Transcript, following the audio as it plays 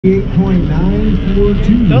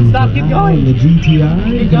8.942. Don't stop, keep going. The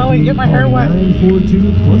GTI. Keep going, get my hair wet.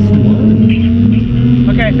 942 plus 1.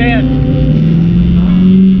 Okay, fan.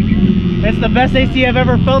 It's the best AC I've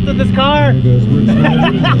ever felt in this car. There goes Rick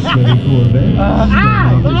Snyder, the Chevy Corvette.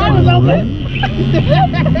 The line was open. Am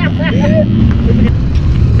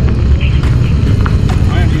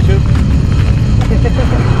I on YouTube? That's what I'm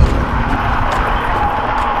talking about.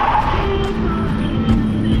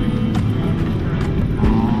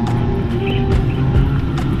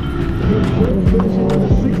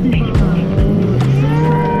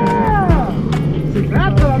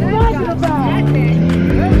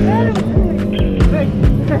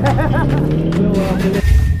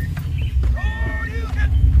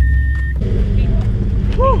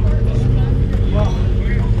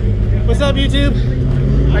 What's up, YouTube?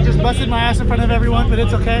 I just busted my ass in front of everyone, but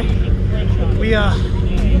it's okay.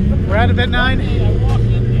 We're at event 9.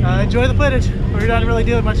 Enjoy the footage. We're not really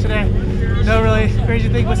doing much today. No really crazy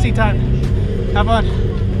thing but seat time. Have fun.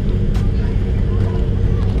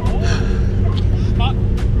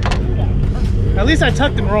 At least I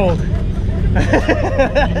tucked and rolled.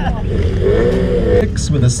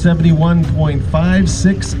 With a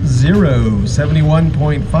 71.560.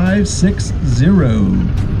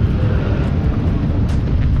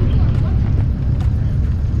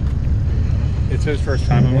 71.560. It's his first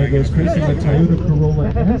time. And there goes Chris in the Toyota Corolla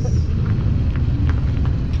S. Am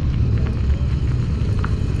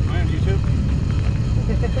I on YouTube?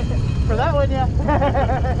 For that one, yeah.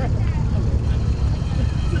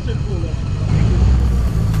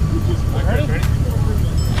 Ready?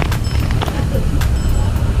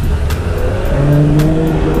 And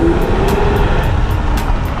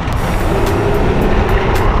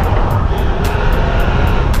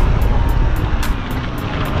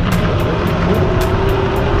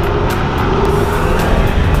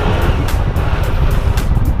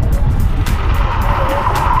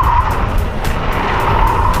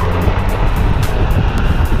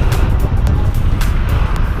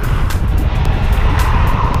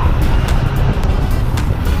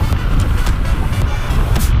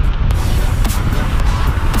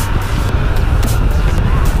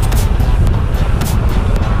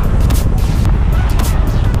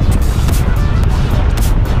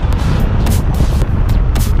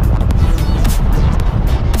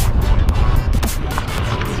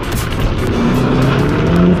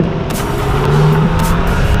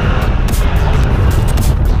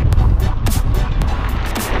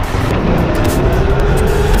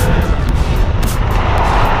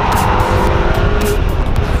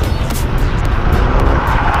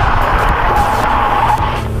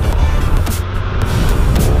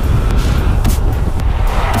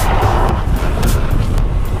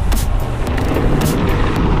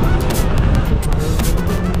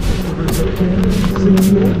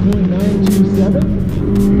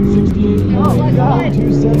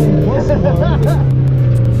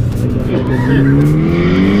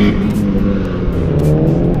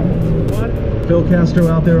Phil Castro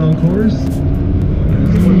out there on course.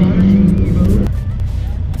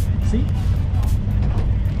 See?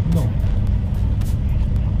 No.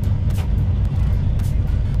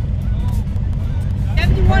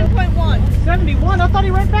 71.1. 71? I thought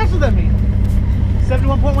he ran faster than me.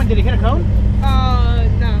 71.1. Did he hit a cone? No.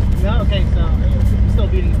 No? Okay, so I'm still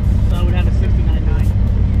beating him. So I would have a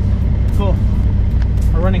 69.9. Cool.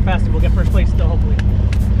 We're running faster. We'll get first place still, hopefully.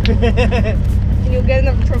 And you'll get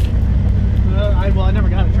another trophy. I never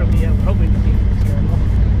got a trophy yet. We're hoping to see this year.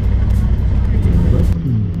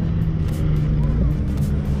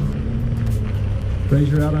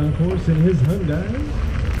 Frazier out on course in his Hyundai.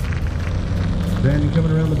 Brandon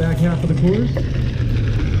coming around the back half of the course.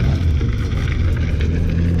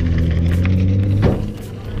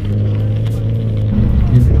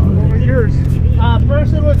 What was yours?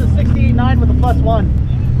 First it was a 68.9 with a +1.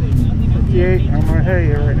 58. I'm right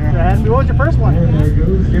here right now. What was your first one? And there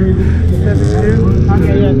goes Gary. 72.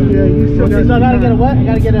 Okay, yeah, you still got. So I gotta get a what? I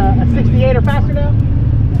gotta get a 68 or faster now.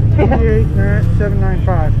 58.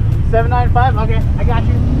 795. 795. Okay, I got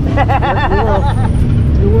you.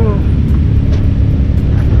 You will.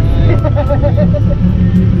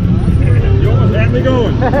 You almost had me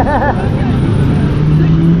going.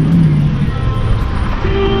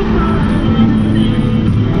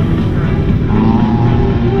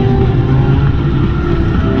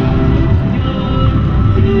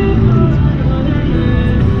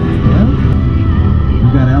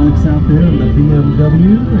 Out there in the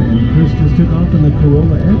BMW, and Chris just took off in the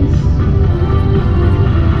Corolla S.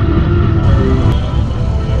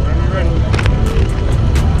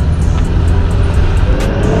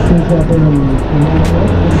 Chris out there in the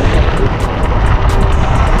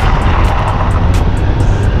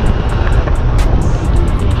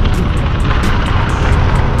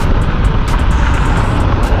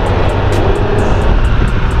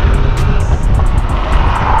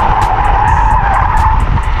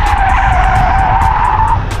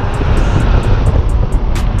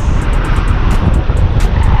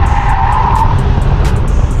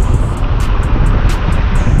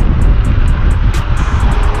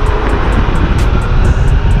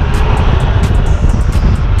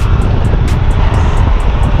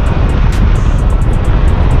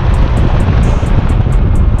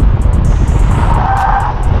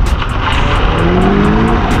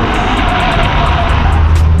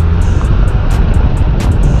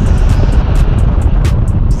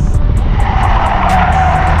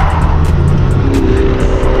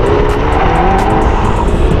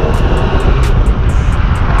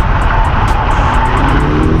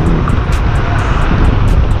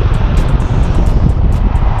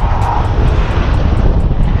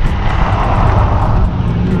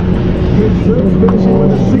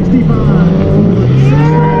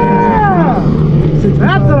Yeah!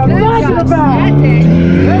 That's what I'm talking about!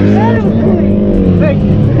 Thank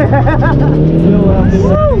you. Still out there.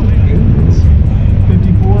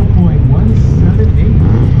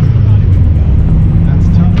 54.178. That's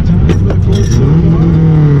tough time for the course so far.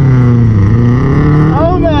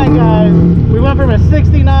 Oh man, guys. We went from a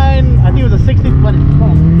 69, I think it was a 60, what is it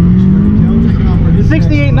called?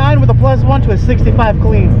 68.9 with a +1 to a 65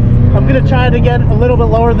 clean. I'm gonna try to get a little bit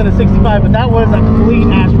lower than a 65, but that was a complete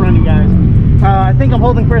ass run, you guys. I think I'm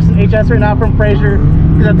holding first in HS right now from Fraser,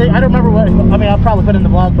 because I don't remember what, I mean, I'll probably put it in the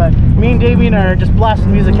vlog, but me and Damien are just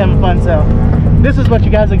blasting music, having fun, so this is what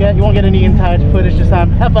you guys will get. You won't get any entire footage this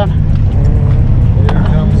time. Have fun. Here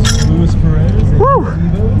comes Luis Perez and Woo!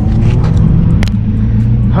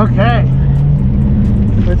 Okay.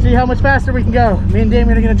 Let's see how much faster we can go. Me and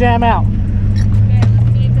Damien are gonna jam out. Okay,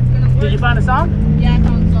 let's see if it's gonna work. Did you find a song? Yeah, I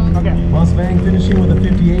found a song. Okay. Mustang finishing with a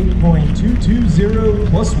 58.220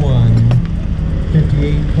 plus 1.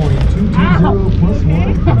 58.220 plus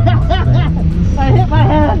 1. I hit my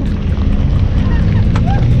head.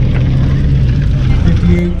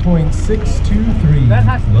 58.623 That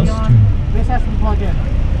has to plus be on. This has to be plugged in.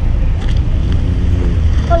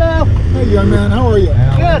 Hello. Hey, young man, how are you?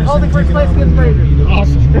 Good. Holding first place against Fraser.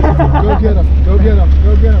 Awesome. Go get him. Go get him.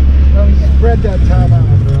 Go get him. Spread that time out.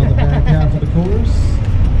 Around the back half of the course.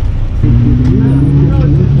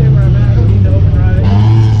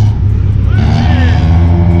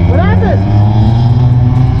 What happened?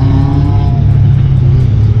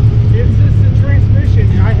 It's just the transmission.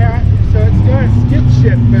 So it's doing skip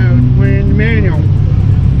shift mode when in manual.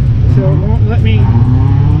 So it won't let me.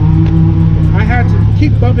 I had to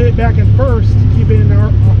keep bumping it back in first to keep it in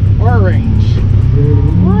our range.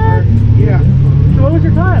 What? Yeah. So what was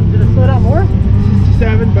your time? Did it slow down more?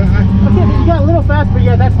 67, but Okay, but you got a little fast, but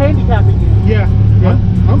yeah, that's handicapping you. yeah.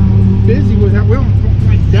 I'm busy with that. Well,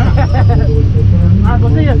 like that. Alright,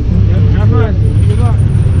 we'll see you. Have fun. Good luck.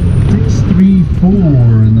 634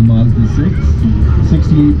 in the Mazda 6.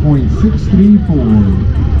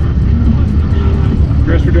 68.634.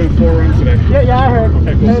 Chris, we're doing 4 runs today. Yeah, I heard.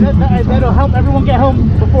 Okay, cool. That'll help everyone get home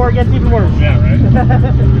before it gets even worse. Yeah, right.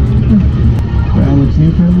 Alex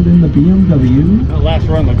Newfound in the BMW. That last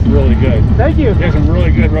run looks really good. Thank you. There's some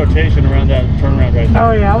really good rotation around that turnaround right there.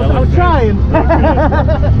 Oh yeah, I was trying.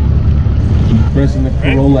 Pressing the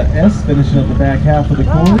Corolla S, finishing up the back half of the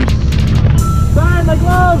course. Sign my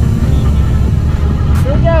glove.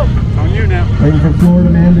 Here we go. It's on you now. Waiting for Florida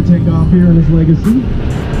Man to take off here in his Legacy.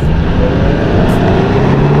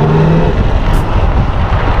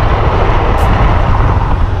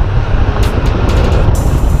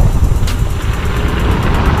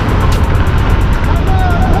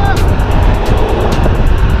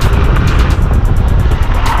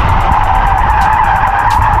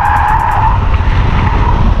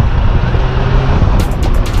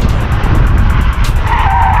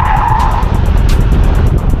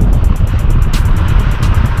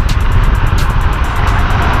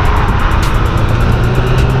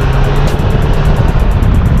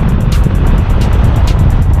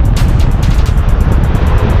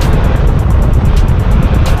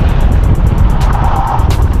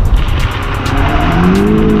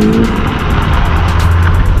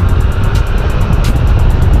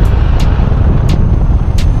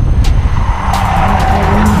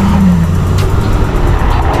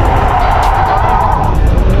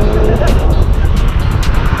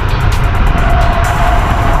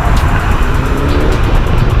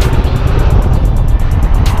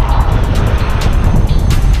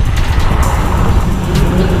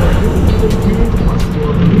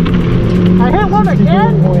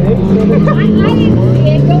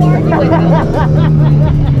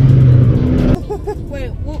 Wait,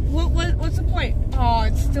 what's the point? Oh,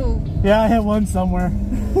 it's still. Yeah, I hit one somewhere.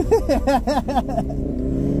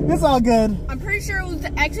 It's all good. I'm pretty sure it was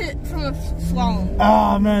the exit from a slalom.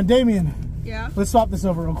 Oh man, Damien. Yeah. Let's swap this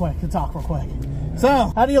over real quick to talk real quick.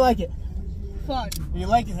 So, how do you like it? Fun. Are you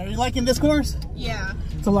liking this course? Yeah.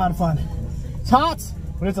 It's a lot of fun. It's hot,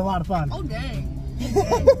 but it's a lot of fun. Oh dang.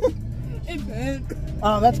 It bent.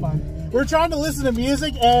 Oh, that's fine. We're trying to listen to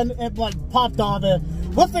music and it like popped off it.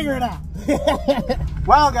 We'll figure it out.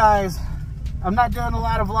 Well guys, I'm not doing a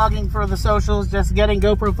lot of vlogging for the socials, just getting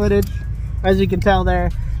GoPro footage, as you can tell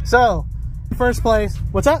there. So, first place,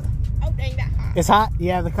 what's up? Oh dang, that hot. It's hot.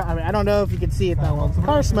 Yeah, the car, I mean, I don't know if you can see it that well. The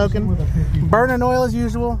car's smoking, burning oil as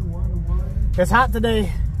usual. It's hot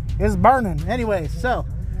today. It's burning. Anyways, so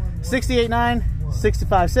 68.9,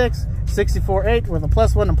 65.6, 64.8 with a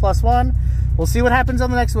 +1 and +1. We'll see what happens on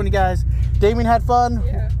the next one, you guys. Damien had fun.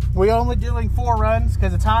 Yeah. We're only doing 4 runs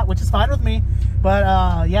because it's hot, which is fine with me.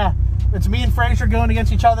 But yeah, it's me and Fraser going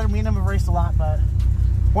against each other. Me and him have raced a lot, but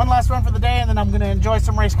one last run for the day, and then I'm going to enjoy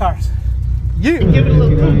some race cars. You give it a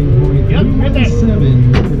little boom. Yep, right there.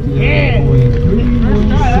 Yeah.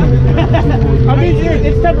 I mean,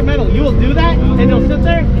 it's temperamental. You will do that, and it'll sit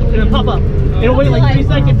there, and it'll pop up. It'll wait like 3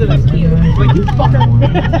 seconds of this. Like, you fucker.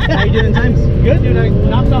 How you doing times? Good, dude. I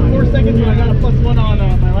knocked off 4 seconds when I got a +1 on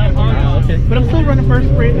my last hard. Oh, okay. But I'm still running first.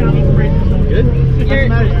 Good. I'm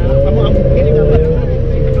hitting up.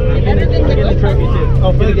 Better than the trophy too.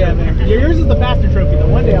 Oh, for the man. Yours is the faster trophy though.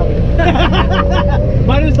 One day I'll be.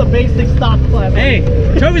 Mine is the basic stock class. Hey,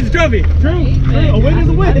 trophy's a trophy. True. A win is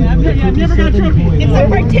a win. I've never got a trophy. It's a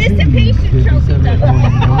participation trophy.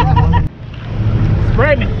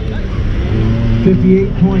 Spray me.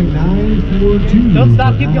 58.942. Don't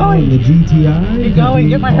stop, keep going. The GTI. Keep going,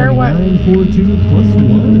 get my hair wet. 942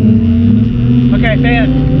 +1. Okay, fan.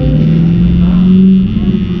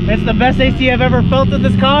 It's the best AC I've ever felt in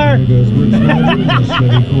this car. There goes Brooks Rogers, the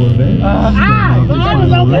Chevy Corvette. The eye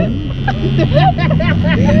was open.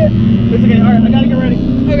 It's okay, alright, I gotta get ready.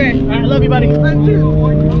 Okay. Alright, I love you, buddy.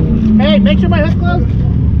 Hey, make sure my hood's closed.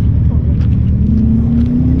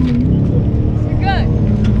 You're good.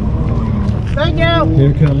 Thank you.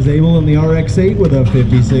 Here comes Abel in the RX-8 with a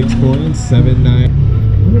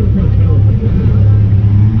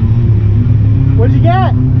 56.79. What'd you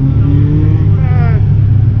get?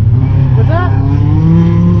 What's that?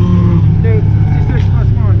 Dude, 66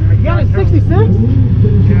 +1. You got a 66? Yeah.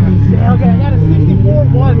 Yeah, okay, I got a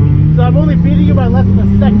 64.1. So I'm only beating you by less than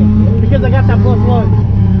a second because I got that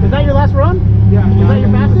 +1. Is that your last run? Yeah. Is that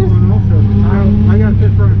your fastest? I got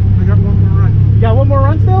 5th run. I got 1 more run. You got 1 more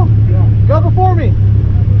run still? Yeah. Go before me.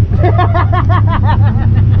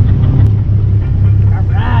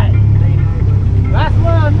 Alright. Last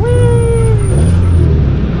one. Woo!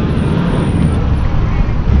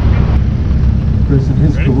 Chris and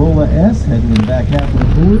his Corolla S heading in the back half of the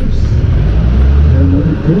course. And look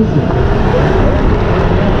at Chris.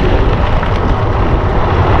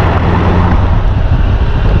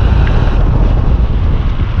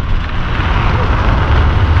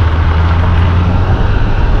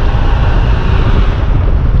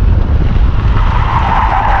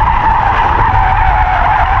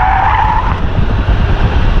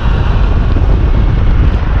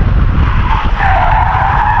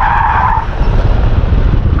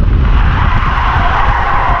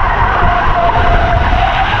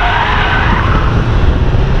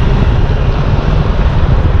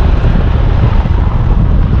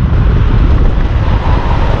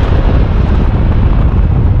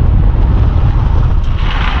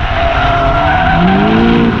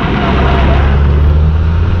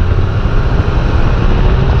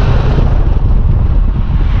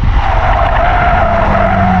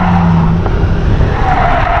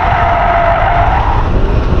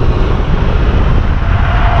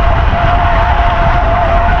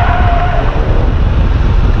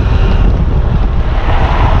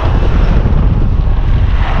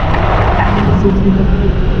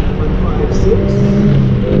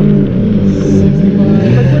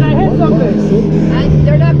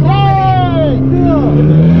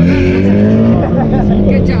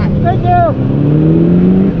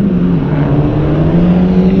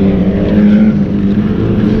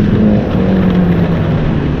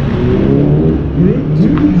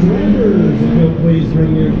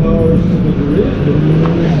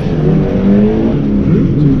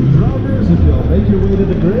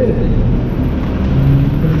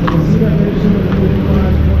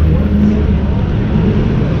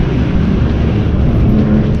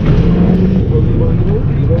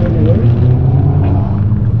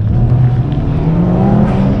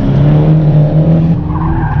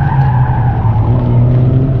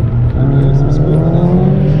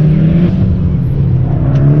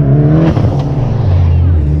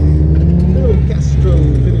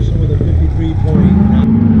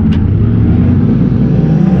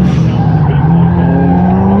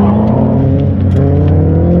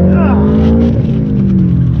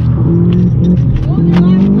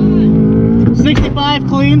 65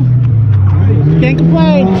 clean. Can't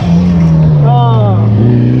complain. Oh.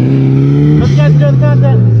 Hope you guys enjoy the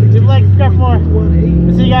content. Leave a like, subscribe for more.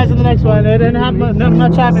 We'll see you guys in the next one. It didn't have nothing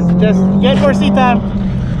much happens. Just get more seat time.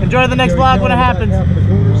 Enjoy the next vlog when it happens.